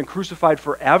 People have been crucified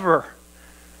forever.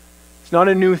 It's not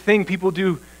a new thing. People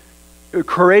do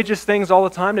courageous things all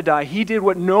the time to die. He did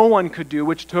what no one could do,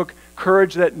 which took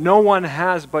courage that no one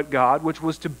has but God, which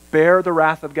was to bear the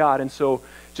wrath of God. And so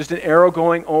just an arrow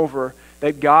going over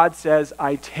that God says,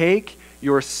 I take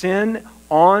your sin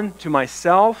on to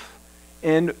myself.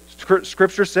 And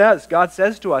Scripture says, God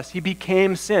says to us, he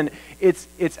became sin. It's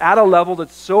at a level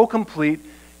that's so complete,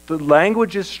 the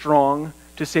language is strong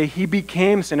to say he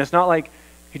became sin. It's not like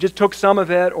he just took some of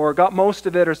it or got most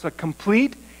of it, or it's like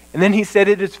complete. And then he said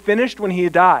it is finished when he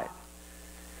died.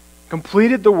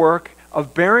 Completed the work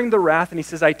of bearing the wrath, and he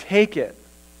says, I take it.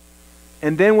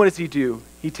 And then what does he do?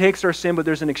 He takes our sin, but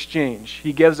there's an exchange.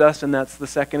 He gives us, and that's the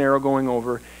second arrow going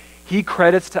over, he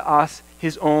credits to us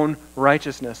his own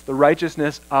righteousness, the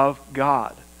righteousness of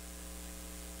God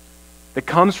that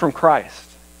comes from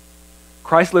Christ.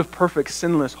 Christ lived perfect,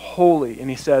 sinless, holy, and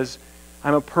he says,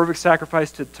 I'm a perfect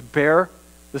sacrifice to bear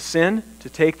the sin, to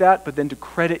take that, but then to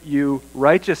credit you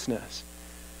righteousness.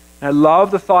 And I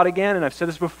love the thought again, and I've said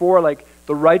this before, like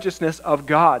the righteousness of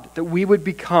God, that we would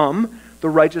become the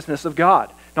righteousness of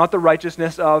God, not the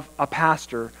righteousness of a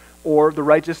pastor or the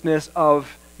righteousness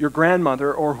of your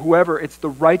grandmother or whoever. It's the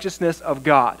righteousness of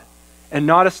God, and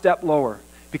not a step lower,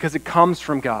 because it comes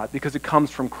from God, because it comes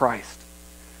from Christ.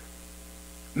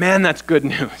 Man, that's good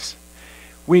news.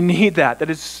 We need that. That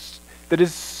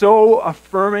is so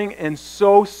affirming and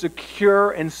so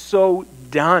secure and so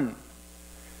done.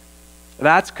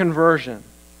 That's conversion.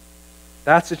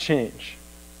 That's a change.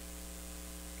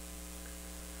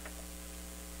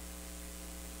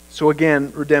 So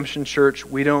again, Redemption Church,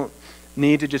 we don't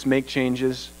need to just make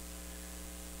changes.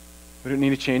 We don't need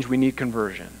to change. We need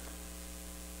conversion.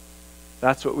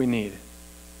 That's what we need.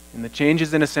 And the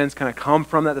changes, in a sense, kind of come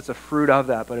from that. That's a fruit of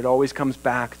that. But it always comes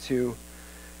back to,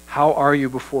 how are you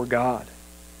before God?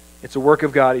 It's a work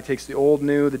of God. He takes the old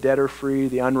new, the dead are free,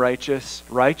 the unrighteous,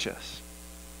 righteous.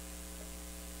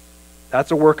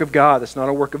 That's a work of God. It's not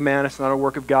a work of man. It's not a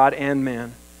work of God and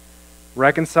man.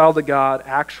 Reconciled to God,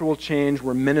 actual change.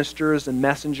 We're ministers and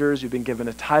messengers. You've been given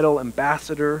a title,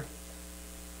 ambassador.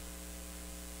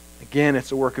 Again,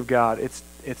 it's a work of God. It's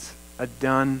a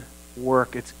done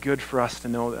work. It's good for us to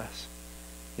know this.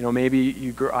 You know,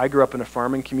 maybe I grew up in a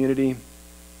farming community.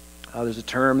 There's a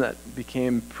term that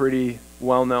became pretty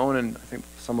well known, and I think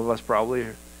some of us probably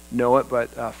know it, but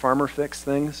farmer fixed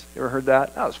things. You ever heard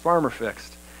that? That was farmer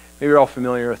fixed. Maybe you're all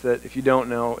familiar with it. If you don't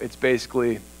know, it's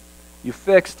basically you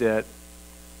fixed it,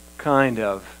 kind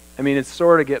of, I mean, it's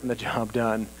sort of getting the job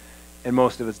done, and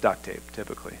most of it's duct tape,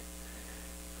 typically.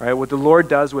 Right? What the Lord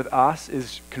does with us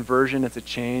is conversion. It's a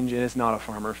change, and it's not a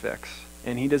farmer fix.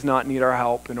 And he does not need our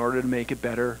help in order to make it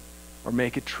better or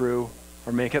make it true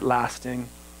or make it lasting.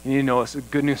 You need to know it's the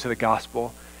good news of the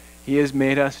gospel. He has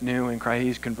made us new in Christ.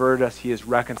 He's converted us. He has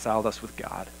reconciled us with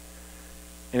God.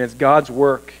 And it's God's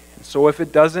work. And so if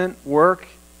it doesn't work,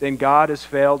 then God has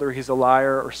failed, or he's a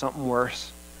liar, or something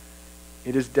worse.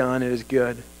 It is done. It is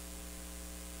good.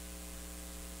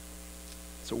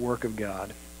 It's a work of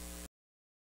God.